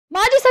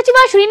ಮಾಜಿ ಸಚಿವ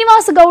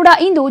ಶ್ರೀನಿವಾಸ ಗೌಡ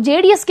ಇಂದು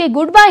ಜೆಡಿಎಸ್ಗೆ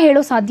ಗುಡ್ ಬೈ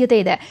ಹೇಳೋ ಸಾಧ್ಯತೆ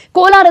ಇದೆ.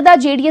 ಕೋಲಾರದ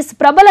ಜೆಡಿಎಸ್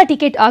ಪ್ರಬಲ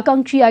ಟಿಕೆಟ್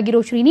ಆಕಾಂಕ್ಷಿಯಾಗಿರೋ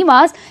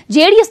ಶ್ರೀನಿವಾಸ್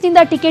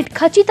ಜೆಡಿಎಸ್ನಿಂದ ಟಿಕೆಟ್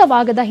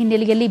ಖಚಿತವಾಗದ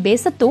ಹಿನ್ನೆಲೆಯಲ್ಲಿ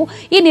ಬೇಸತ್ತು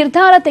ಈ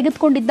ನಿರ್ಧಾರ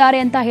ತೆಗೆದುಕೊಂಡಿದ್ದಾರೆ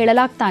ಅಂತ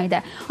ಹೇಳಲಾಗ್ತಾ ಇದೆ.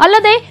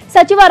 ಅಲ್ಲದೆ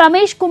ಸಚಿವ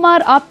ರಮೇಶ್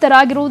ಕುಮಾರ್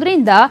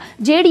ಆಪ್ತರಾಗಿರುವುದರಿಂದ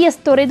ಜೆಡಿಎಸ್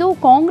ತೊರೆದು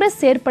ಕಾಂಗ್ರೆಸ್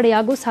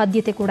ಸೇರ್ಪಡೆಯಾಗುವ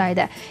ಸಾಧ್ಯತೆ ಕೂಡ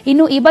ಇದೆ.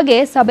 ಇನ್ನು ಈ ಬಗ್ಗೆ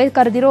ಸಭೆ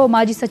ಕರೆದಿರೋ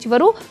ಮಾಜಿ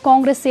ಸಚಿವರು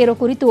ಕಾಂಗ್ರೆಸ್ ಸೇರೋ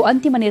ಕುರಿತು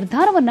ಅಂತಿಮ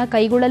ನಿರ್ಧಾರವನ್ನ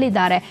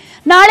ಕೈಗೊಳ್ಳಲಿದ್ದಾರೆ.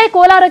 ನಾಳೆ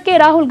ಕೋಲಾರಕ್ಕೆ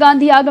ರಾಹುಲ್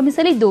ಗಾಂಧಿ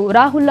ಆಗಮಿಸಲಿದ್ದು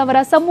ರಾಹುಲ್ ಅವರ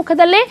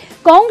ಸಮ್ಮುಖದಲ್ಲೇ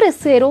ಕಾಂಗ್ರೆಸ್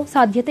ಸೇರೋ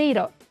ಸಾಧ್ಯತೆ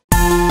ಇರೋ